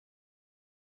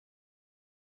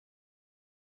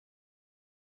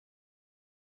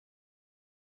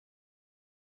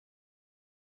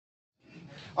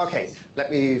Okay,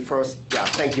 let me first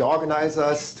thank the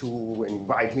organizers to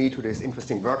invite me to this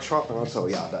interesting workshop, and also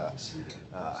the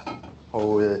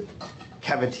whole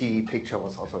cavity picture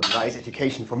was also a nice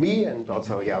education for me, and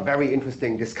also very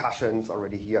interesting discussions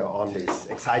already here on this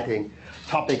exciting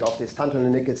topic of this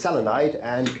tantalum nickel selenide.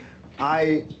 And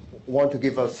I want to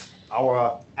give us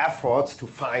our efforts to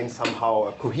find somehow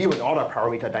a coherent order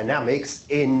parameter dynamics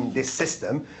in this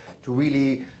system, to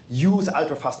really use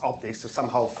ultrafast optics to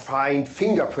somehow find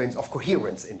fingerprints of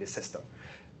coherence in this system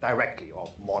directly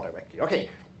or more directly.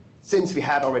 Okay, since we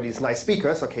had already these nice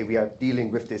speakers, okay, we are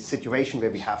dealing with this situation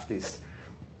where we have this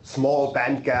small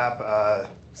band gap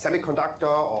semiconductor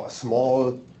or a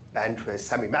small bandwidth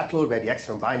semi-metal where the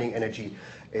exciton binding energy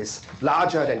is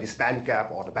larger than this band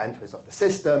gap or the bandwidth of the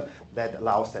system. That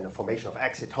allows then the formation of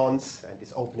excitons and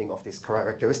this opening of this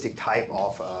characteristic type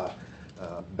of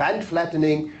band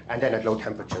flattening, and then at low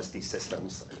temperatures these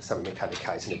systems, the semi-metallic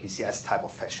case in a BCS type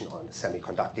of fashion or in the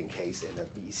semiconducting case in a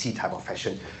BEC type of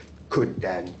fashion, could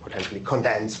then potentially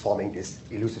condense, forming this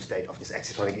elusive state of this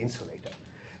excitonic insulator.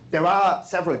 There are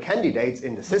several candidates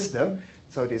in the system.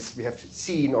 So this, we have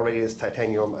seen already this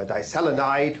titanium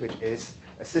diselenide, which is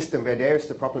a system where there is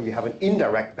the problem you have an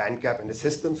indirect band gap in the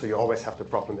system. So you always have the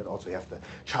problem that also you have the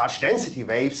charge density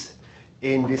waves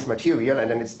in this material,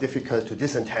 and then it's difficult to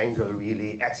disentangle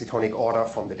really excitonic order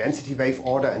from the density wave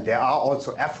order. And there are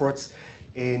also efforts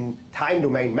in time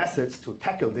domain methods to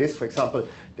tackle this. For example,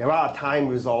 there are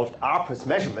time-resolved ARPAS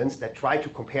measurements that try to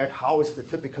compare how is the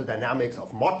typical dynamics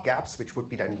of mod gaps, which would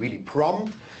be then really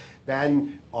prompt.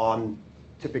 Then on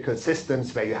typical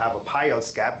systems where you have a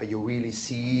Piles gap, where you really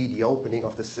see the opening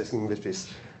of the system with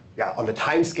this, on the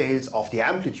time scales of the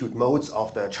amplitude modes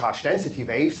of the charge density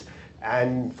waves.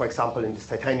 And for example, in this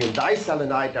titanium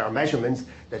diselenide, there are measurements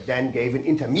that then gave an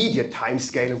intermediate time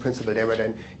scale. In principle, they were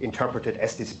then interpreted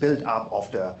as this build-up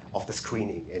of the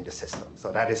screening in the system.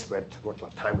 So that is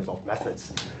what time-resolved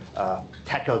methods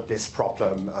tackled this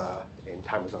problem in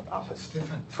time-resolved ARPAS.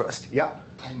 Stefan, first. Yeah?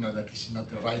 I know that this is not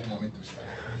the right moment to start.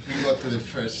 We go to the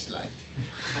first slide.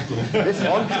 This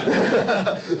one?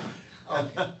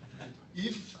 Okay.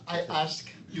 If I ask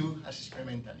you as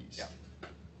experimentalists,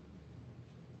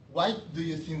 why do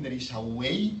you think there is a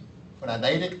way for a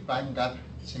direct band gap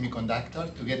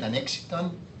semiconductor to get an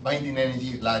exciton binding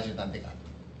energy larger than the gap?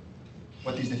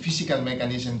 What is the physical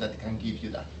mechanism that can give you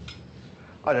that?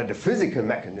 The physical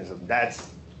mechanism,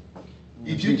 that's...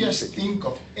 If you just think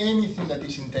of anything that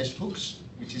is in textbooks,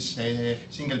 which is a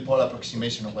single pole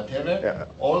approximation or whatever,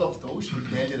 all of those will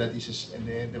tell you that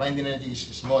the binding energy is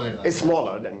smaller than It's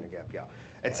smaller than the gap,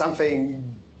 It's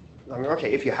something... I mean,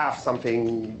 okay, if you have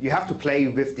something, you have to play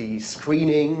with the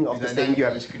screening of the thing.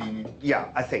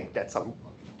 I think that's some,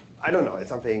 I don't know, it's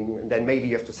something, then maybe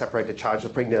you have to separate the charge, to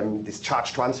bring them this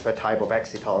charge transfer type of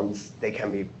excitons. They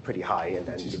can be pretty high, and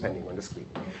then depending on the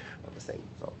screening of the thing.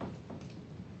 So.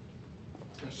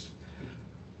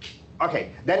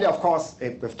 Okay, then of course,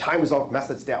 with time-resolved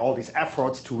methods, there are all these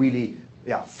efforts to really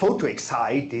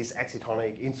photo-excite these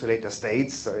excitonic insulator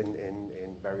states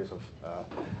in various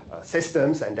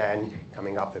systems, and then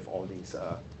coming up with all these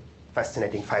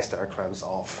fascinating phase diagrams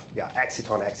of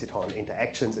exciton-exciton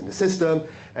interactions in the system.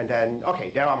 And then, okay,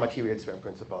 there are materials where in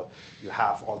principle you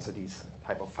have also these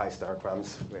type of phase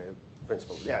diagrams where in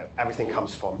principle, everything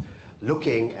comes from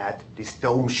looking at this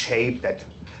dome shape that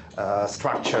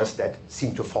structures that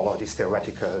seem to follow this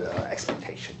theoretical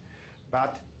expectation.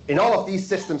 But in all of these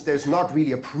systems, there's not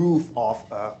really a proof of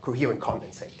a coherent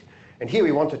condensate. And here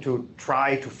we wanted to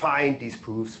try to find these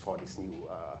proofs for this new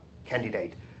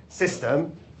candidate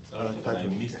system. Sorry, I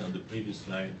missed on the previous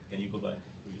slide. Can you go back to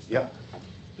the previous slide? Yeah.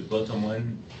 The bottom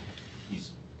one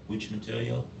is which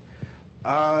material?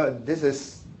 This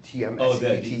is TMS,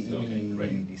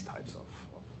 TE, these types of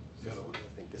I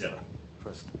think this is the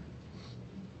first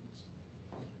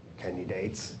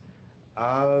candidates.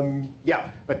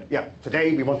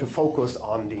 Today we want to focus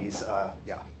on these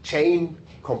chain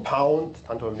compound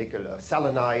tantalum nickel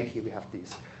selenide. Here we have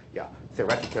these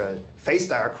theoretical phase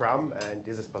diagram, and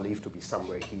this is believed to be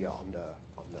somewhere here on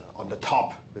the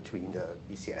top between the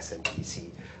BCS and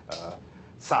BC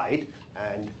side.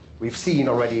 And we've seen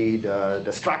already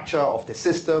the structure of the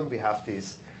system. We have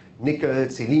these nickel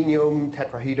selenium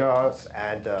tetrahedras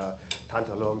and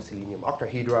tantalum selenium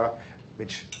octahedra,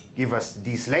 which give us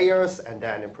these layers, and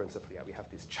then in principle, we have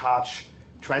this charge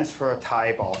transfer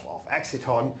type of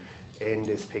exciton in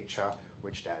this picture,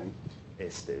 which then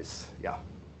is this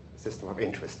system of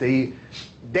interest. The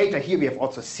data here we have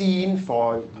also seen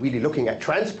for really looking at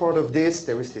transport of this.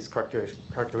 There is this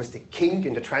characteristic kink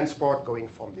in the transport going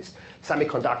from this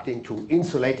semiconducting to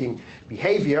insulating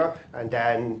behavior. And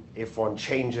then if one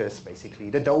changes basically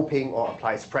the doping or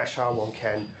applies pressure, one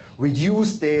can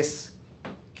reduce this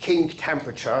kink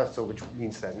temperature, so which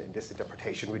means then in this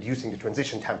interpretation reducing the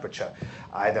transition temperature,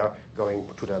 either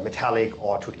going to the metallic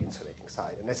or to the insulating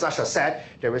side. And as Sasha said,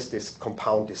 there is this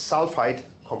compound, this sulfide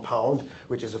compound,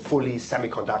 which is a fully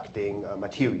semiconducting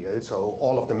material. So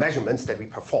all of the measurements that we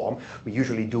perform, we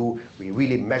usually do, we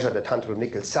really measure the tantalum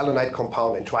nickel selenide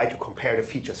compound and try to compare the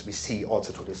features we see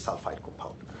also to this sulfide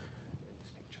compound.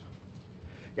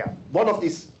 Yeah, one of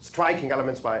these striking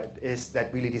elements is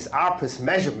that really these ARPAS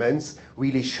measurements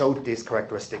really showed this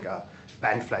characteristic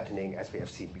band flattening as we have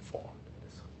seen before.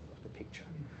 This of the picture.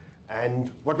 And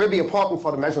what will be important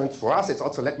for the measurements for us is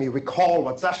also, let me recall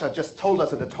what Sasha just told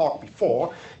us in the talk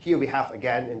before. Here we have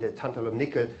again in the tantalum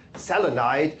nickel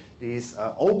selenide this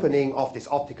opening of this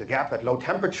optical gap at low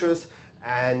temperatures.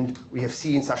 And we have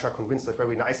seen, Sasha convinced us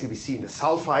very nicely, we see in the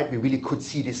sulfide, we really could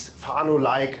see these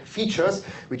Fano-like features,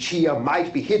 which here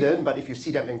might be hidden, but if you see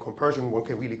them in comparison, one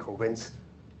can really convince,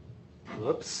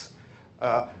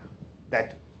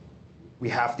 that we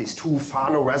have these two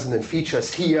Fano-resonant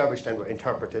features here, which then were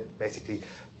interpreted, basically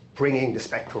bringing the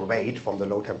spectral weight from the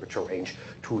low temperature range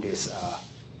to this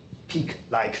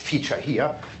peak-like feature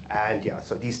here. And yeah,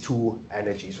 so these two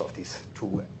energies of these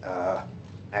two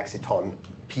exciton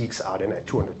peaks are then at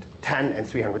 210 and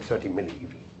 330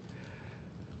 millieV.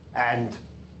 And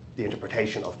the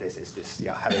interpretation of this is this,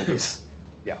 having this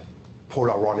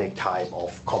polaronic type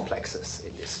of complexes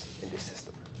in this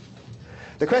system.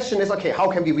 The question is, okay, how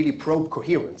can we really probe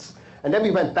coherence? And then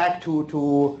we went back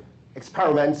to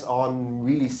experiments on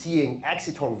really seeing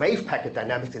exciton wave packet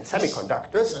dynamics in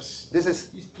semiconductors. Yes. This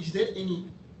is there any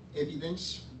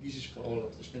evidence? This is for all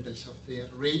of the metals of the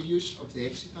radius of the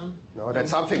exciton. No, that's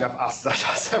something I've asked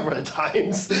Sasha several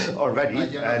times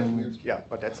already, and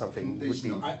but that's something would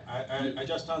be. I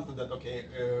just answered that. Okay,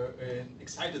 in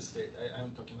excited state,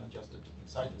 I'm talking not just the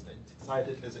excited state.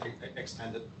 Excited is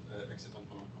extended exciton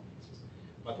phonon complexes.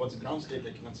 But what's the ground state?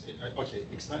 I cannot say. Okay,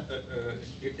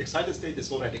 excited state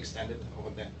is already extended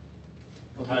over there.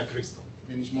 Entire crystal.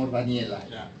 Then it's more vanilla.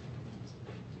 Yeah.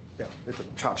 Yeah, it's a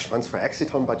charge transfer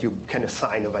exciton, but you can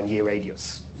assign a Vannier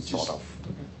radius, sort of.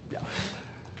 Yeah.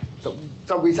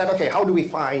 So we said, okay, how do we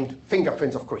find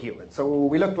fingerprints of coherence? So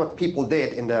we looked what people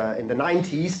did in the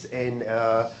 90s in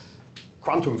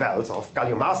quantum wells of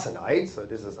gallium arsenide. So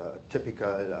this is a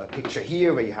typical picture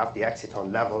here where you have the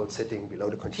exciton level sitting below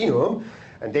the continuum.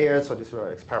 And there, so these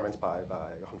were experiments by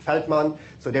Johann Feldman.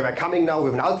 So they were coming now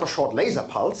with an ultra-short laser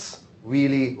pulse,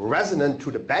 really resonant to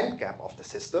the band gap of the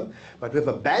system, but with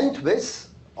a bandwidth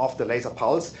of the laser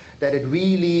pulse that it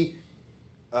really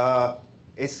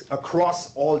is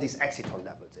across all these exciton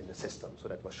levels in the system. So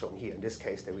that was shown here. In this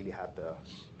case, they really had the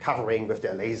covering with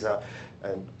their laser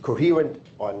and coherent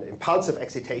on impulsive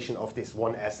excitation of this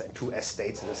 1s and 2s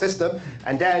states in the system.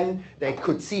 And then they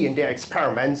could see in their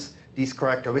experiments these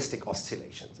characteristic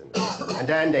oscillations in the system. And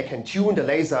then they can tune the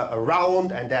laser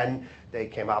around, and then they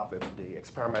came up with the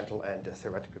experimental and the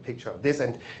theoretical picture of this.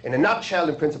 And in a nutshell,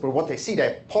 in principle, what they see,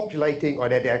 they're populating, or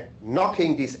they're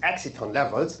knocking these exciton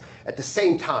levels at the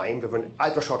same time with an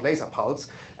ultra-short laser pulse.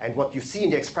 And what you see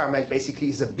in the experiment basically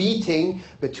is a beating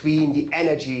between the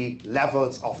energy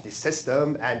levels of the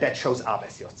system, and that shows up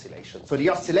as the oscillation. So the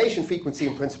oscillation frequency,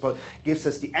 in principle, gives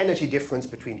us the energy difference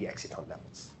between the exciton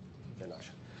levels.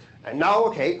 And now,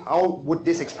 okay, how would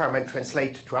this experiment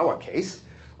translate to our case?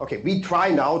 Okay, we try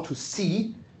now to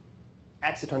see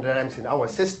exciton dynamics in our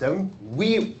system.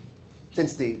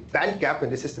 Since the band gap in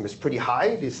the system is pretty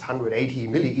high, this 180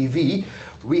 millieV,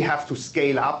 we have to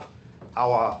scale up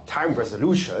our time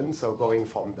resolution. So going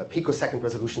from the picosecond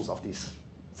resolutions of these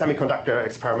semiconductor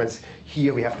experiments,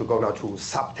 here we have to go now to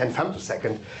sub 10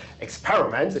 femtosecond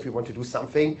experiments if we want to do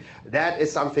something. That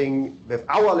is something with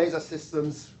our laser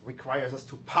systems requires us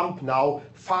to pump now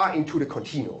far into the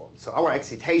continuum. So our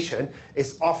excitation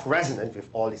is off resonant with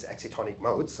all these excitonic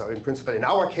modes. So in principle, in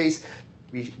our case,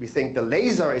 we think the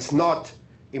laser is not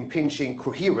impinging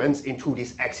coherence into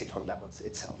these exciton levels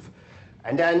itself.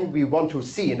 And then we want to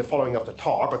see in the following of the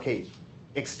talk, okay,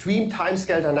 extreme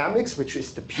timescale dynamics, which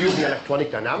is the purely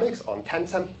electronic dynamics on 10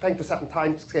 femtosecond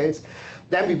timescales.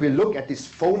 Then we will look at this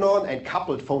phonon and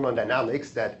coupled phonon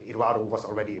dynamics that Eduardo was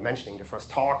already mentioning in the first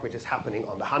talk, which is happening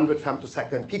on the 100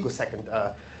 femtosecond, picosecond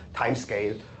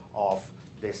timescale of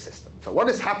this system. So what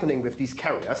is happening with these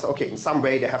carriers? Okay, in some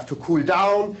way they have to cool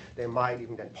down, they might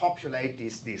even then populate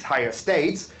these higher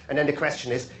states, and then the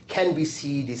question is, can we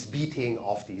see this beating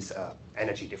of these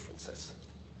energy differences?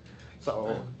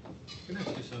 So, can I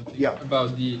ask you something yeah.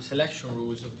 about the selection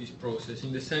rules of this process,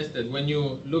 in the sense that when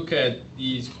you look at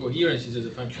these coherences as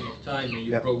a function of time and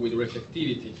you probe with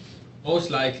reflectivity,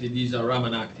 most likely these are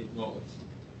Raman active modes.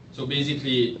 So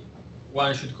basically,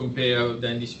 one should compare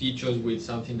then these features with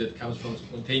something that comes from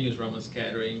spontaneous Raman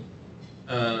scattering.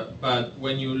 But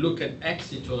when you look at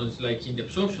excitons, like in the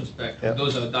absorption spectrum,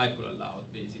 those are dipole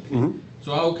allowed, basically.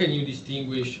 So how can you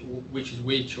distinguish which is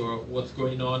which, or what's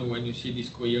going on when you see these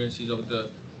coherences of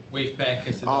the wave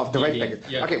packets? Of the wave packet.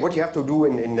 Yeah. Okay, what you have to do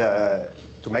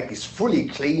to make this fully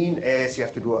clean is you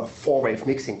have to do a 4-wave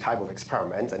mixing type of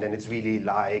experiment, and then it's really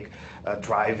like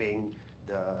driving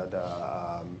the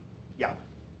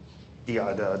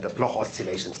Bloch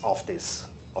oscillations of these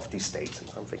states and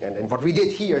something. And what we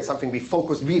did here is something we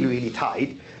focused really, really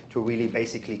tight to really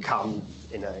basically come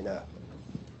in a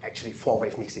actually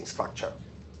 4-wave mixing structure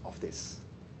of this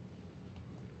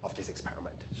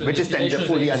experiment, So which is then the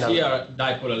fully analyzed. analyzed. Here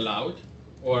are dipole allowed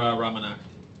or are Raman active?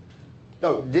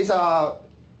 No, these are,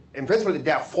 in principle, they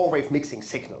are 4-wave mixing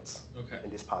signals Okay. in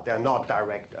this part. They are not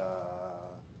direct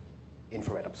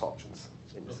infrared absorptions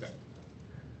in this system.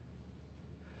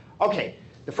 Okay,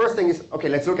 the first thing is, okay,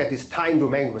 let's look at this time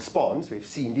domain response. We've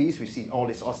seen all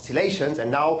these oscillations, and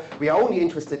now we are only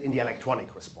interested in the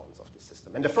electronic response of the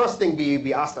system. And the first thing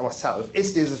we asked ourselves,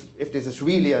 if this is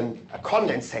really a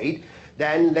condensate,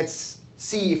 then let's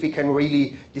see if we can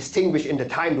really distinguish in the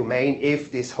time domain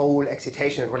if this whole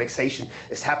excitation and relaxation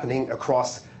is happening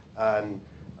across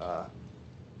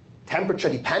temperature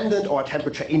dependent or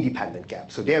temperature independent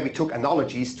gap. So there we took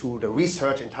analogies to the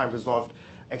research in time resolved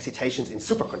excitations in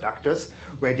superconductors,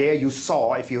 where there you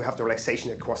saw if you have the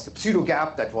relaxation across the pseudo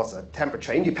gap, that was a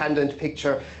temperature independent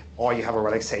picture, or you have a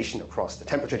relaxation across the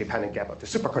temperature dependent gap of the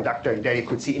superconductor. There you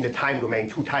could see in the time domain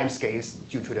 2 time scales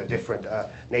due to the different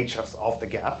natures of the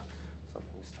gap.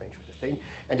 Something strange with the thing.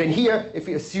 And then here, if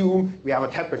we assume we have a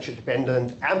temperature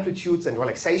dependent amplitudes and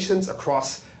relaxations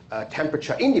across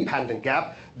temperature independent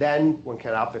gap, then one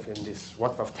can up with, in this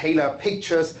Wadsworth-Taylor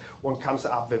pictures, one comes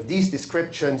up with these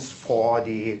descriptions for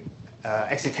the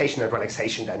excitation and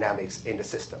relaxation dynamics in the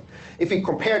system. If we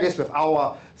compare this with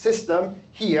our system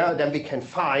here, then we can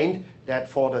find that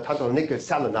for the tantalum nickel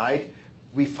selenide,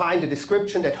 we find a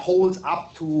description that holds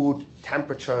up to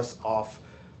temperatures of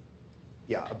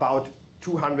about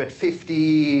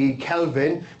 250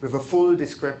 Kelvin with a full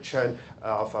description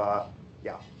of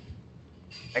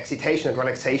excitation and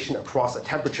relaxation across a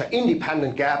temperature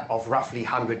independent gap of roughly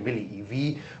 100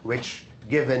 millieV, which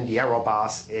given the error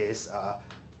bars is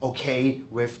okay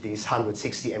with this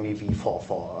 160 MeV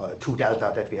for 2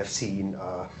 delta that we have seen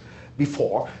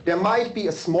before. There might be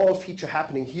a small feature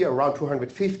happening here around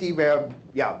 250 where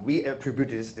we attribute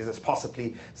this as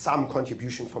possibly some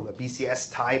contribution from a BCS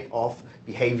type of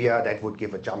behavior that would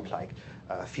give a jump-like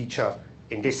feature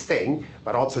in this thing.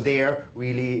 But also there,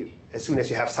 really, as soon as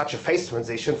you have such a phase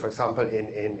transition, for example,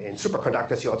 in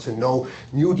superconductors, you also know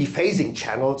new dephasing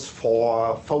channels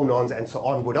for phonons and so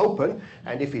on would open.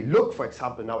 And if we look, for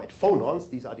example, now at phonons,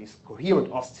 these are these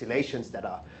coherent oscillations that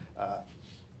are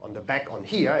on the back on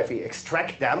here. If we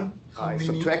extract them by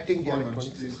subtracting the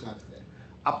electronics,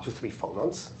 up to 3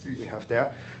 phonons we have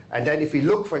there. And then if we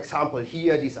look, for example,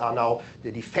 here, these are now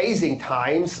the dephasing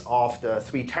times of the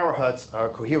 3 terahertz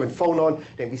coherent phonon.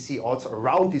 Then we see also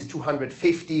around these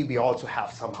 250, we also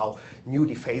have somehow new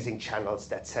dephasing channels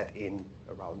that set in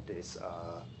around this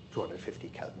 250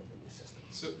 Kelvin in the system.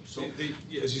 So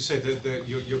as you say,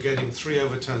 you're getting 3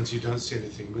 overtones, you don't see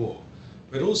anything more.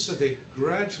 But also they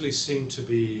gradually seem to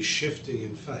be shifting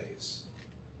in phase.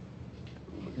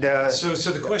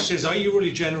 So the question is, are you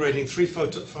really generating 3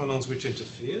 phonons which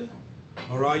interfere?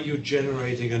 Or are you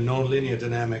generating a nonlinear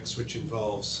dynamics which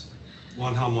involves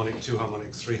 1 harmonic, 2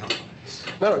 harmonic, 3 harmonics?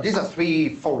 No, these are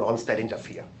 3 phonons that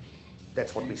interfere.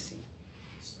 That's what we see.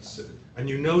 And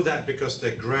you know that because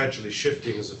they're gradually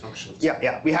shifting as a function of time.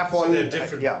 Yeah, we have one. So they're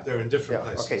different. They're in different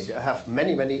places. Okay, I have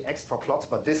many extra plots,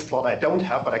 but this plot I don't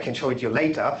have, but I can show it to you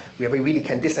later, where we really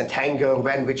can disentangle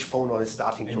when which phonon is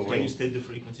starting to ring. Can you state the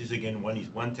frequencies again? One is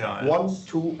 1 terahertz. 1,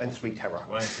 2, and 3 tera.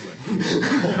 1, 2, and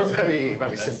 3.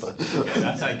 very simple. Okay,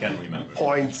 that I can remember.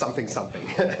 Point something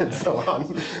and so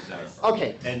on.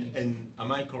 Okay. And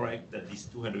am I correct that this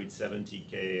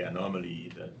 270K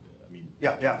anomaly that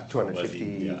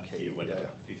 250K.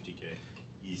 50K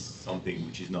is something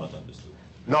which is not understood.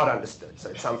 Not understood. So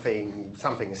it's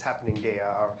something is happening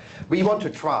there. We want to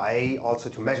try also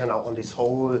to measure now on this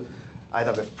whole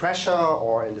either with pressure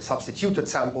or in the substituted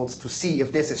samples to see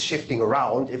if this is shifting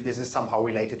around, if this is somehow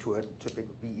related to a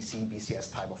typical BEC,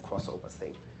 BCS type of crossover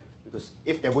thing. Because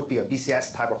if there would be a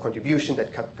BCS type of contribution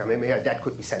that could come in here, that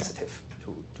could be sensitive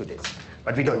to this.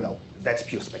 But we don't know. That's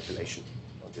pure speculation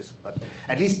on this. But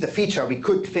at least the feature, we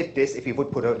could fit this if we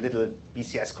would put a little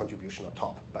BCS contribution on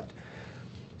top. But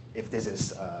if this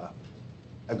is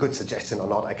a good suggestion or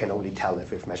not, I can only tell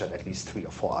if we've measured at least 3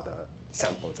 or 4 other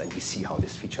samples and we see how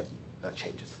this feature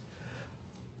changes.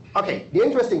 Okay, the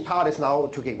interesting part is now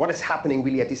to get what is happening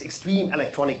really at these extreme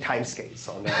electronic timescales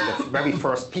on the very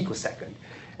first picosecond.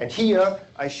 And here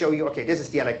I show you, okay, this is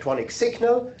the electronic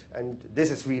signal, and this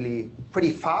is really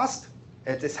pretty fast.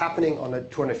 It is happening on a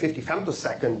 250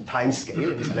 femtosecond time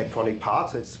scale in this electronic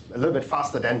part. So it's a little bit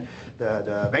faster than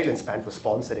the valence band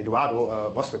response that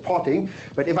Eduardo was reporting.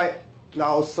 But if I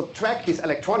now subtract this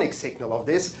electronic signal of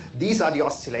this, these are the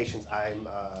oscillations I'm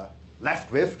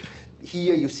left with.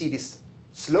 Here you see these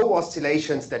slow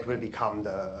oscillations that will become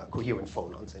the coherent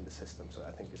phonons in the system. So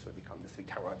I think this will become the 3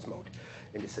 terahertz mode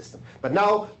in the system. But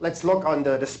now let's look on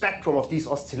the spectrum of these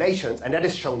oscillations, and that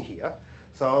is shown here.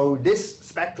 So this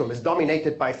spectrum is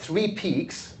dominated by 3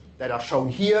 peaks that are shown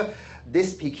here.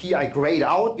 This peak here I grayed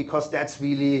out because that's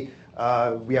really,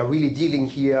 we are really dealing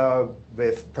here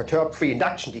with perturbed free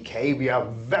induction decay. We are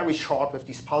very short with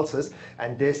these pulses,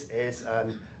 and this is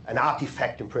an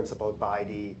artifact in principle by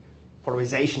the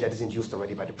polarization that is induced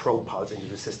already by the probe pulse into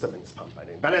the system and is pumped by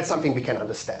the. But that's something we can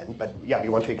understand. But yeah, we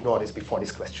want to ignore this before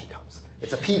this question comes.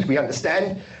 It's a peak, we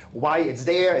understand why it's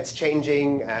there, it's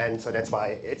changing, and so that's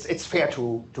why it's fair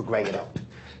to gray it out.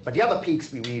 But the other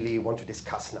peaks we really want to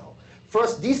discuss now.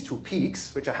 First, these 2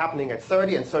 peaks, which are happening at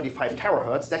 30 and 35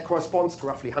 terahertz, that corresponds to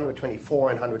roughly 124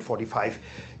 and 145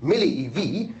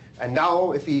 millieV. And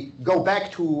now if we go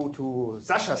back to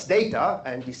Sasha's data,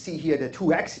 and we see here the 2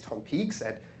 exciton peaks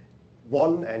at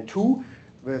 1 and 2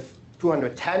 with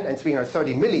 210 and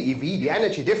 330 millieV, the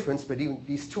energy difference between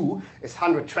these 2 is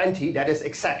 120. That is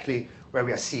exactly where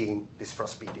we are seeing this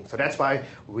first beating. So that's why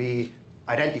we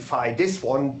identify this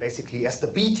one basically as the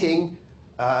beating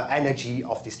energy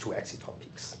of these 2 exciton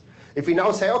peaks. If we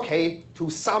now say, okay, to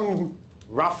some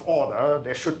rough order,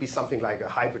 there should be something like a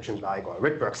hydrogen-like or a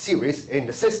Rydberg series in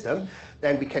the system,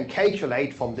 then we can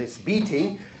calculate from this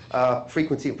beating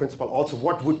frequency in principle also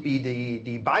what would be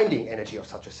the binding energy of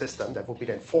such a system. That would be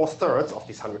then 4/3 of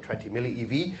this 120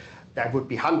 millieV. That would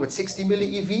be 160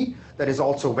 millieV. That is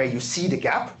also where you see the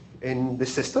gap in the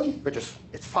system, which is,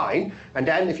 it's fine. And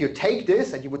then if you take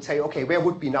this and you would say, okay, where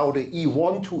would be now the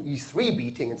E1 to E3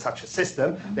 beating in such a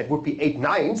system? That would be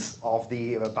 8/9 of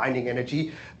the binding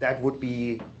energy. That would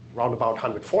be around about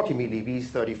 140 millieV,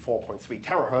 34.3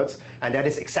 terahertz. And that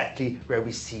is exactly where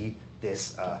we see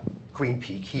this green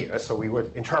peak here. So we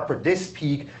would interpret this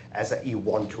peak as a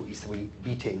E1 to E3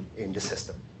 beating in the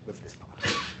system with this part.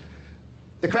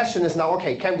 The question is now,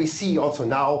 okay, can we see also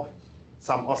now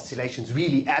some oscillations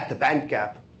really at the band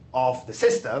gap of the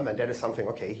system? And that is something,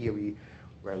 okay, here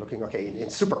we're looking, okay, in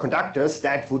superconductors,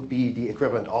 that would be the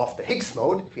equivalent of the Higgs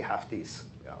mode. If we have these,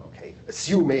 okay,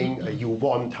 assuming a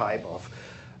U1 type of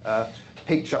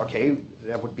picture, okay,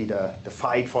 that would be the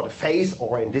fight for the phase,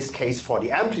 or in this case for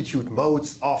the amplitude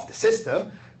modes of the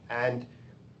system. And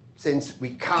since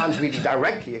we can't really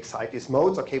directly excite these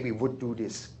modes, okay, we would do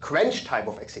this quench type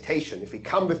of excitation. If we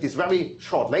come with this very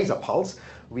short laser pulse,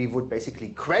 we would basically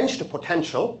quench the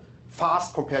potential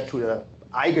fast compared to the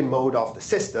eigenmode of the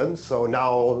system. So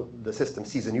now the system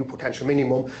sees a new potential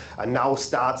minimum and now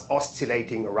starts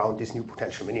oscillating around this new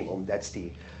potential minimum. That's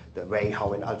the way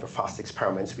how in ultra-fast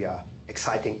experiments we are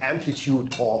exciting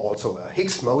amplitude or also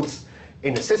Higgs modes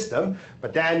in the system.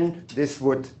 But then this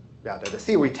would, the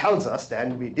theory tells us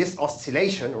then this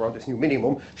oscillation around this new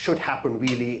minimum should happen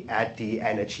really at the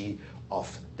energy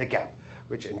of the gap,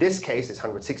 which in this case is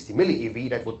 160 millieV.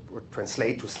 That would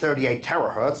translate to 38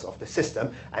 terahertz of the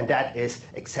system. And that is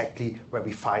exactly where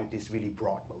we find this really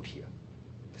broad mode here.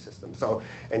 System. So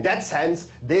in that sense,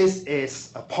 this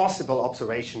is a possible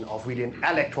observation of really an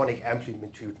electronic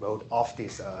amplitude mode of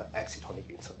this excitonic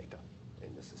insulator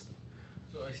in the system.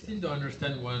 So I still don't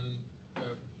understand one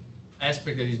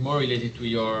aspect that is more related to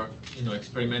your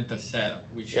experimental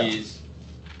setup, which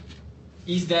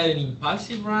is that an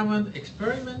impulsive Raman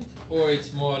experiment, or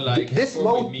it's more like this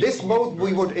mode? This mode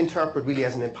we would interpret really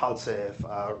as an impulsive.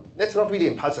 That's not really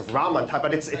impulsive Raman type,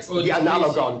 but it's the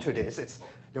analogon to this. It's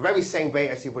the very same way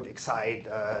as you would excite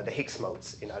the Higgs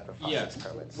modes in ultra-fast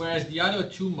experiments. Whereas the other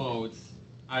 2 modes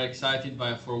are excited by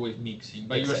a 4-wave mixing,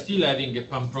 but you're Exactly. still having a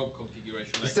pump-probe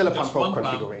configuration. It's still a just pump-probe one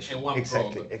configuration. Pump and one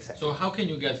Exactly, probe. exactly. So how can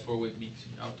you get 4-wave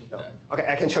mixing out of No. that? Okay,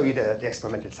 I can show you the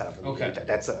experimental setup. Okay.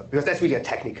 That's because that's really a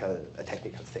technical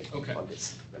thing Okay. on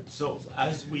this. So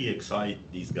as we excite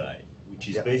this guy, which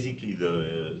is Yeah. basically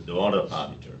the order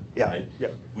parameter, Yeah, right? yeah.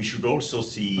 We should also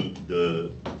see the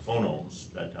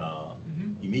phonons that are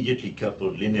immediately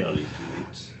coupled linearly to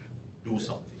it do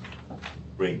something,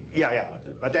 ring. Yeah,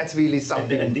 whatever. but that's really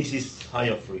something. And this is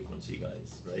higher frequency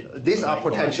guys, right? These Am I are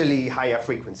correct? potentially higher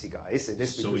frequency guys.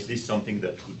 So is this something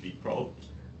that could be probed?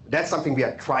 That's something we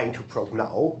are trying to probe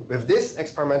now. With this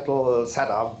experimental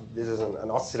setup, this is an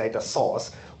oscillator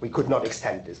source, we could not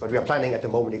extend this, but we are planning at the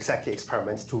moment exactly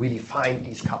experiments to really find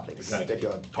these couplings Exactly. that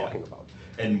you're talking Yeah. about.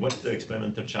 And what's the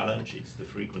experimental challenge? It's the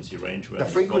frequency range where The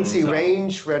frequency phonons are.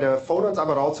 range where the phonons are,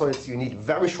 but also you need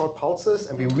very short pulses,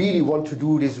 and we really want to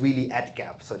do this really at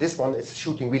gap. So this one is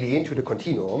shooting really into the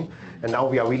continuum, and now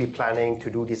we are really planning to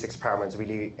do these experiments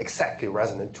really exactly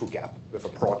resonant to gap with a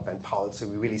broadband pulse. So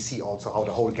we really see also how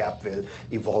the whole gap will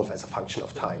evolve as a function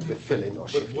of time with fill-in or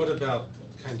But shift. what about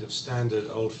kind of standard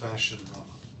old-fashioned Raman?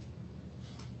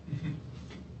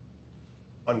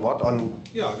 On what? On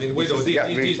Yeah, I mean, This is- yeah,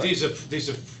 really these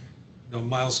are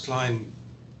Miles Klein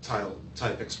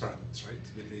type experiments, right?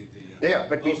 Yeah,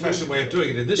 but we- old-fashioned way of doing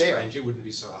it in this Yeah. range, it wouldn't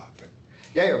be so hard, right?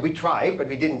 yeah, we tried, but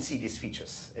we didn't see these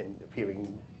features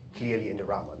appearing clearly in the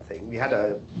Raman thing. We had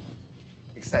a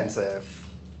extensive.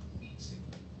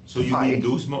 So you Fine. mean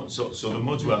those modes, so the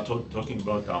modes we are talking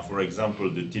about are, for example,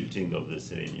 the tilting of the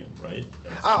selenium, right?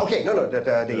 Okay, no,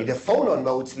 the phonon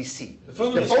modes we see. The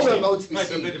phonon modes we Right,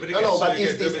 see. but No, again, no, so but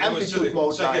again, these amplitude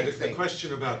modes so are again, the thing.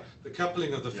 question about the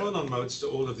coupling of the phonon modes to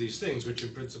all of these things, which in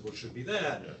principle should be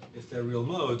there, if they're real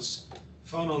modes,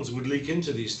 phonons would leak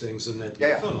into these things and they'd be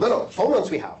Yeah, phonons. no, phonons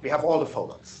we have all the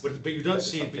phonons. But you don't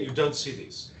see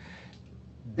these.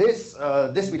 This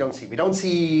we don't see. We don't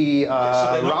see so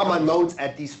they're not Raman coupled. modes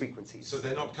at these frequencies. So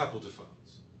they're not coupled to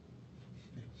phonons.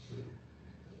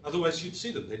 Otherwise, you'd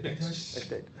see them. They'd mix.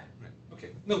 Right. Right. Okay.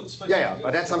 No, it's fine. Yeah,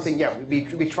 but that's something. Yeah,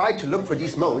 we tried to look for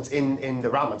these modes in the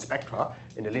Raman spectra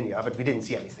in the linear, but we didn't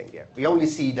see anything there. We only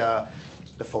see the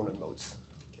phonon modes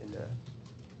in the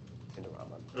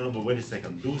Raman. No, but wait a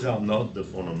second. Those are not the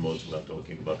phonon modes we are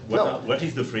talking about. No. What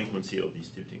is the frequency of these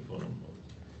tilting phonon modes?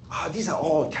 These are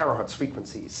all terahertz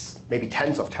frequencies, maybe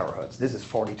tens of terahertz. This is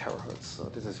 40 terahertz, so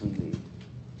this is really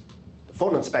the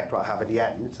phonon spectra I have at the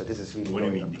end. So this is really. What do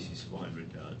you going mean up. this is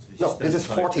 400 hertz? No, this is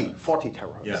 5 40 hertz.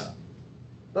 terahertz. Yeah.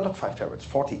 No, not 5 terahertz,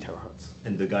 40 terahertz.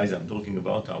 And the guys I'm talking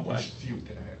about are what?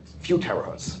 Few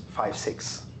terahertz, 5,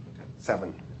 6,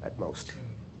 7 at most.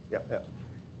 Yeah.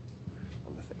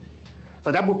 On the thing.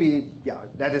 So that would be,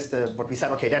 that is what we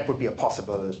said, okay, that would be a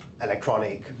possible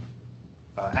electronic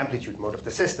amplitude mode of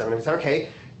the system. And we said, okay,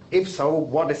 if so,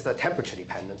 what is the temperature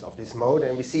dependence of this mode?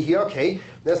 And we see here, okay,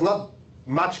 there's not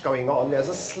much going on. There's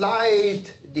a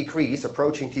slight decrease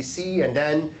approaching TC, and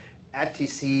then at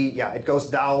TC, it goes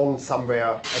down somewhere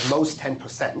at most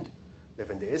 10%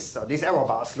 within this. So these error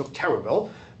bars look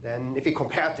terrible. Then if we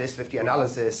compare this with the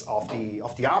analysis of the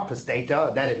ARPA's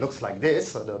data, then it looks like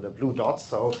this, so the blue dots.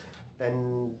 So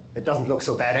then it doesn't look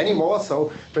so bad anymore. So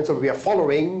in principle, we are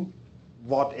following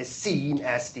what is seen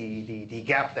as the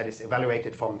gap that is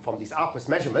evaluated from these ARPA's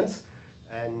measurements.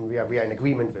 And we are in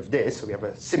agreement with this. So we have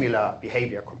a similar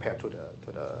behavior compared to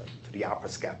the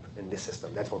ARPA's gap in this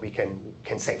system. That's what we can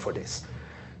say for this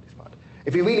part.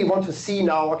 If we really want to see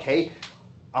now, okay,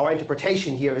 our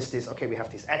interpretation here is this, okay, we have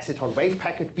this exciton wave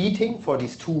packet beating for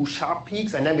these two sharp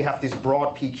peaks, and then we have this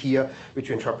broad peak here, which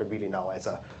we interpret really now as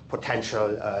a potential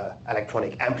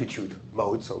electronic amplitude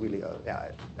mode. So really,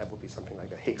 that would be something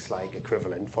like a Higgs-like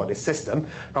equivalent for this system.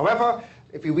 However,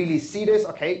 if we really see this,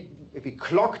 okay, if we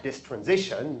clock this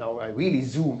transition, now I really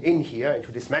zoom in here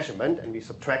into this measurement, and we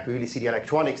subtract, we really see the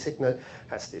electronic signal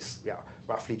has this,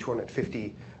 roughly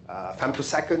 250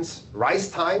 femtoseconds rise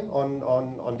time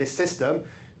on this system.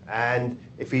 And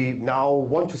if we now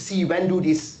want to see when do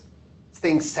these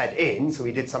things set in, so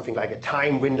we did something like a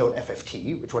time windowed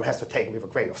FFT, which one has to take with a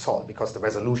grain of salt because the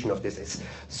resolution of this is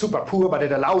super poor, but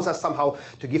it allows us somehow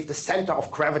to give the center of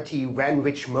gravity when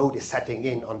which mode is setting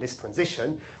in on this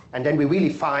transition. And then we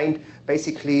really find,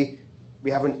 basically,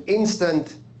 we have an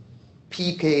instant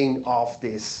peaking of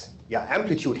this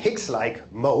amplitude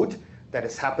Higgs-like mode that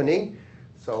is happening.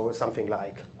 So something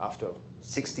like after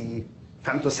 60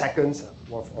 femtoseconds,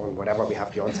 on whatever we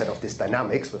have the onset of this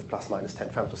dynamics with plus minus 10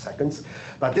 femtoseconds.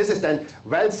 But this is then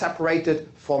well separated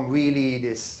from really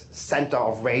this center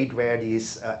of rate where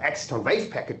these exciton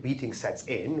wave packet beating sets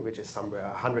in, which is somewhere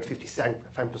 150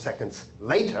 femtoseconds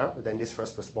later than this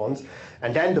first response.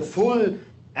 And then the full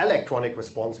electronic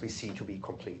response we see to be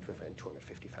complete within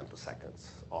 250 femtoseconds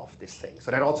of this thing.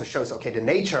 So that also shows, okay, the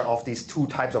nature of these two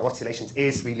types of oscillations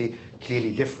is really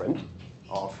clearly different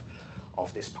of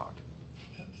this part.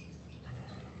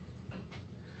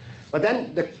 But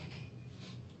then the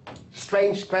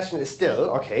strange question is still,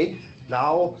 okay,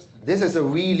 now this is a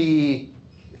really,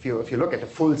 if you look at the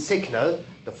full signal,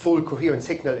 the full coherent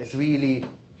signal is really,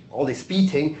 all this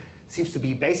beating seems to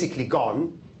be basically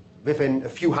gone within a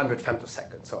few hundred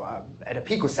femtoseconds. So at a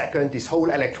picosecond, this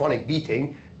whole electronic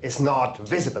beating is not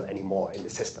visible anymore in the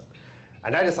system.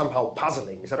 And that is somehow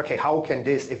puzzling. We said, okay, how can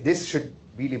this, if this should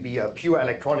really be a pure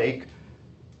electronic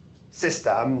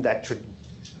system that should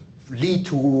lead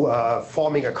to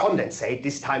forming a condensate,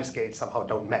 these timescales somehow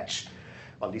don't match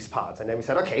on these parts. And then we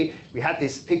said, okay, we had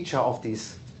this picture of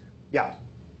these,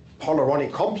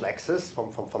 polaronic complexes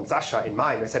from Sasha in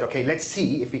mind. I said, okay, let's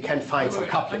see if we can find some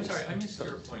couplings. I'm sorry, I missed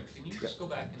your point. Can you just go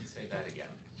back and say that again?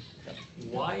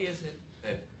 Why is it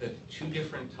that the two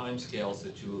different timescales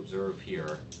that you observe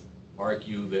here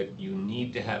argue that you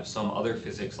need to have some other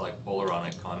physics like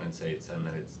polaronic condensates and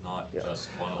that it's not just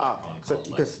one electron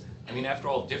complex? I mean, after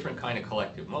all, different kind of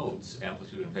collective modes,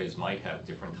 amplitude and phase, might have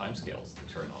different timescales to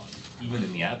turn on, even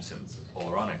in the absence of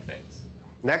polaronic things.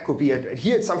 That could be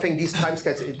here. It's something. These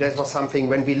timescales. That was something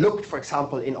when we looked, for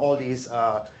example, in all these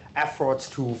efforts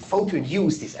to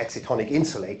photoinduce these excitonic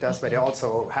insulators, where they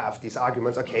also have these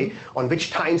arguments. Okay, on which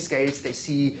timescales they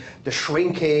see the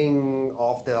shrinking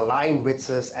of the line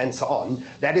widths and so on.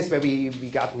 That is where we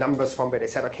got numbers from, where they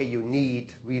said, okay, you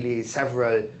need really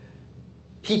several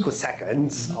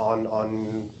picoseconds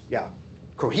on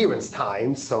coherence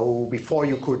time. So before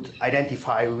you could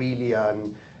identify really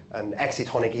an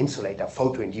excitonic insulator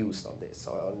photoinduced on this.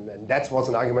 So, and that was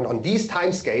an argument. On these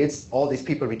timescales, all these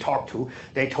people we talked to,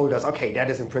 they told us, okay, that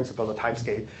is in principle a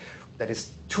timescale that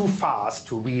is too fast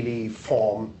to really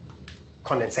form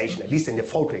condensation, at least in the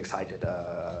photoexcited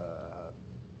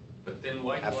But then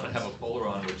why do you want to have a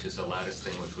polaron, which is a lattice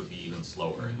thing, which would be even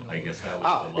slower? I guess that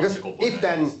was the logical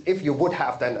point. If you would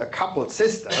have then a coupled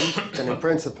system, then in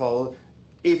principle,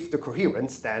 if the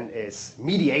coherence then is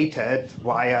mediated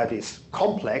via this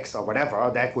complex or whatever,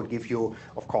 that would give you,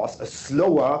 of course, a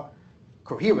slower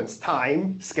coherence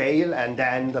time scale, and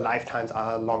then the lifetimes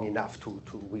are long enough to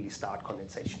really start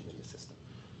condensation in the system.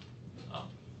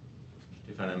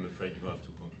 Stefan, I'm afraid you have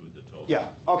to conclude the talk. Yeah,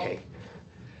 okay.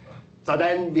 So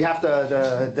then we have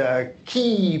the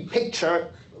key picture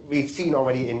we've seen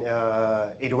already in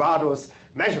Eduardo's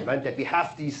measurement, that we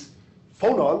have these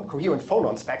coherent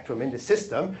phonon spectrum in the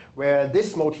system, where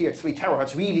this mode here at 3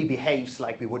 terahertz really behaves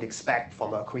like we would expect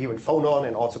from a coherent phonon,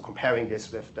 and also comparing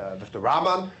this with the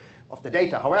Raman of the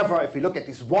data. However, if we look at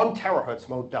this 1 terahertz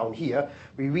mode down here,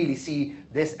 we really see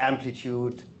this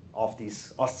amplitude of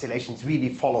these oscillations really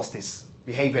follows this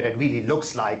behavior that really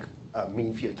looks like a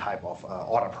mean field type of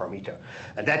order parameter.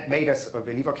 And that made us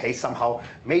believe, okay, somehow,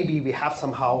 maybe we have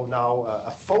somehow now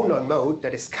a phonon mode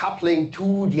that is coupling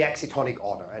to the excitonic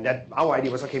order. And that our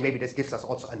idea was, okay, maybe this gives us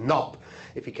also a knob,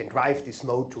 if we can drive this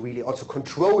mode to really also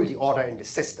control the order in the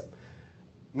system.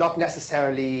 Not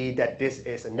necessarily that this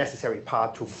is a necessary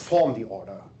part to form the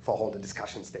order for all the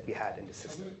discussions that we had in the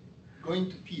system. Going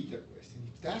to Peter's question,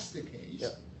 if that's the case,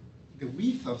 the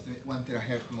width of the 1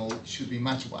 terahertz mode should be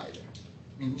much wider.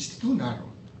 I mean, it's too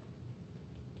narrow.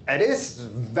 It is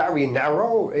very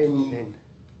narrow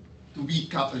to be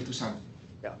coupled to something.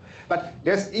 Yeah, but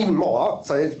there's even more.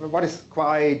 So what is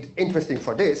quite interesting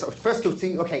for this, first to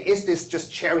see, okay, is this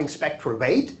just sharing spectral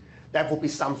weight? That would be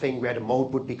something where the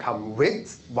mode would become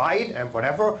wide and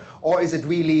whatever. Or is it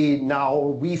really now,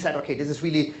 we said, okay, this is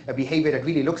really a behavior that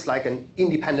really looks like an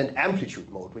independent amplitude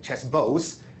mode, which has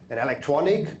both an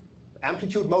electronic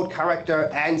amplitude mode character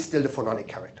and still the phononic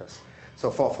characters. So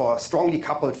for strongly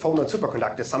coupled phonon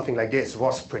superconductors, something like this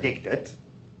was predicted,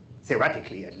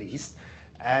 theoretically at least.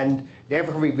 And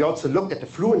therefore, we also looked at the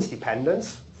fluence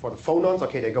dependence for the phonons.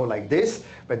 Okay, they go like this.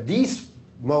 But these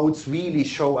modes really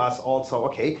show us also,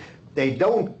 okay, they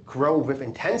don't grow with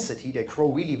intensity. They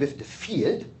grow really with the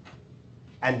field.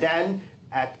 And then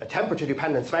at a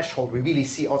temperature-dependent threshold, we really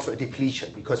see also a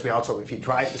depletion, because we also, if you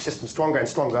drive the system stronger and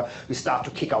stronger, we start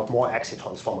to kick out more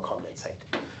excitons from a condensate.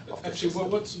 Actually,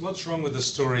 what's wrong with the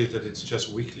story that it's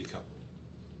just weakly coupled?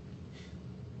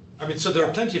 I mean, so there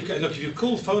are plenty of, look, if you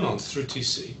cool phonons through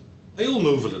TC, they all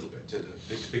move a little bit,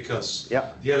 because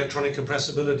the electronic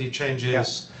compressibility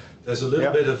changes. There's a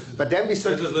little bit of, but then we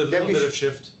should, bit of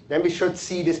shift. Then we should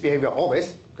see this behavior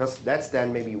always, because that's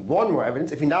then maybe one more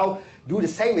evidence. If we now do the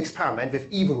same experiment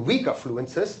with even weaker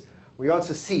fluences, we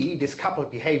also see this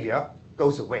coupled behavior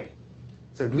goes away.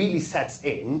 So it really sets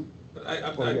in. But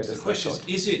the question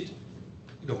is it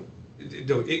look,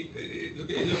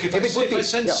 if I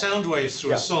send sound waves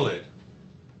through a solid,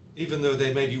 even though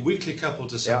they may be weakly coupled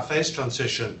to some phase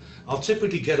transition, I'll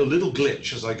typically get a little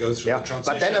glitch as I go through the transition.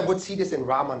 But then I would see this in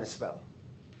Raman as well,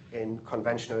 in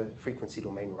conventional frequency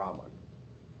domain Raman.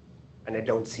 And I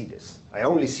don't see this. I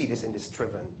only see this in these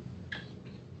driven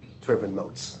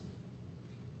modes.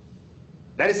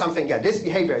 That is something, this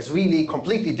behavior is really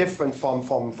completely different from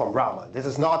Raman. This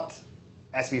is not,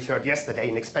 as we've heard yesterday,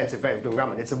 an expensive way of doing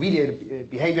Raman. It's really a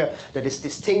behavior that is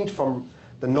distinct from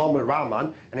the normal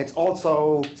Raman, and it's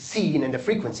also seen in the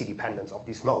frequency dependence of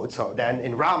these modes. So then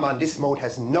in Raman, this mode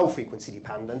has no frequency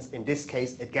dependence. In this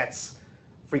case, it gets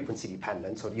frequency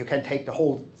dependent. So you can take the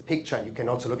whole picture and you can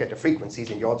also look at the frequencies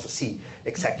and you also see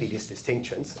exactly these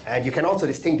distinctions. And you can also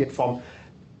distinguish it from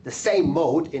the same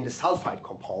mode in the sulfide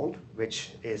compound,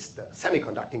 which is the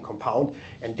semiconducting compound,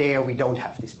 and there we don't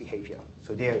have this behavior.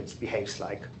 So there it behaves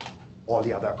like all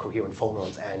the other coherent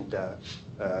phonons and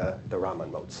the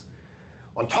Raman modes.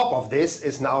 On top of this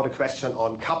is now the question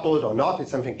on coupled or not. It's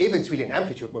something, if it's really an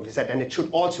amplitude mode, we said, then it should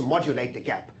also modulate the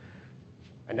gap.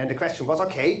 And then the question was,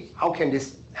 okay, how can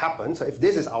this happen? So if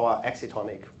this is our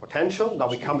excitonic potential, now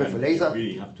we come with a laser. We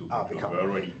really have to, we're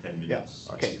already 10 minutes.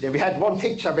 Yeah. Okay, then we had one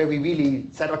picture where we really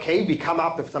said, okay, we come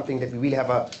up with something that we really have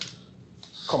a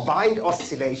combined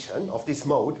oscillation of this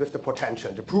mode with the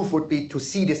potential. The proof would be to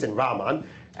see this in Raman,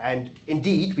 and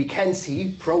indeed we can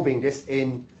see, probing this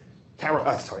in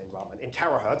Raman, in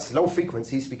terahertz, low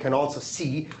frequencies, we can also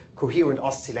see coherent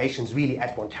oscillations really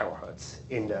at 1 terahertz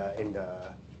in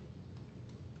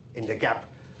the gap,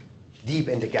 deep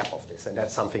in the gap of this. And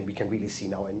that's something we can really see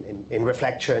now in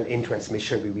reflection, in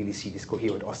transmission, we really see these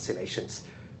coherent oscillations.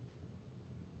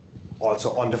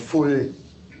 Also on the full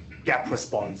gap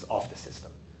response of the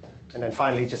system. And then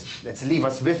finally, just let's leave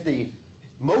us with the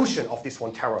motion of this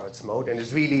 1 terahertz mode. And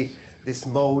it's really this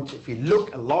mode, if you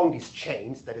look along these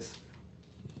chains, that is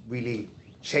really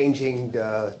changing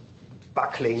the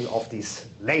buckling of this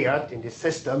layer in this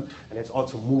system, and it's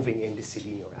also moving in the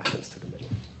selenium atoms to the middle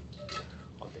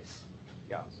of this.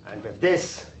 Yeah, and with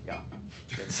this,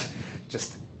 let's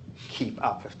just keep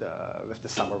up with the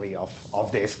summary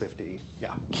of this, with the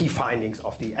key findings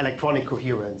of the electronic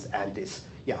coherence and this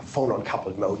phonon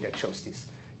coupled mode that shows this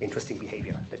interesting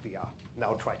behavior that we are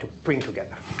now trying to bring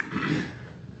together.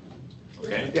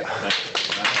 Okay. Yeah.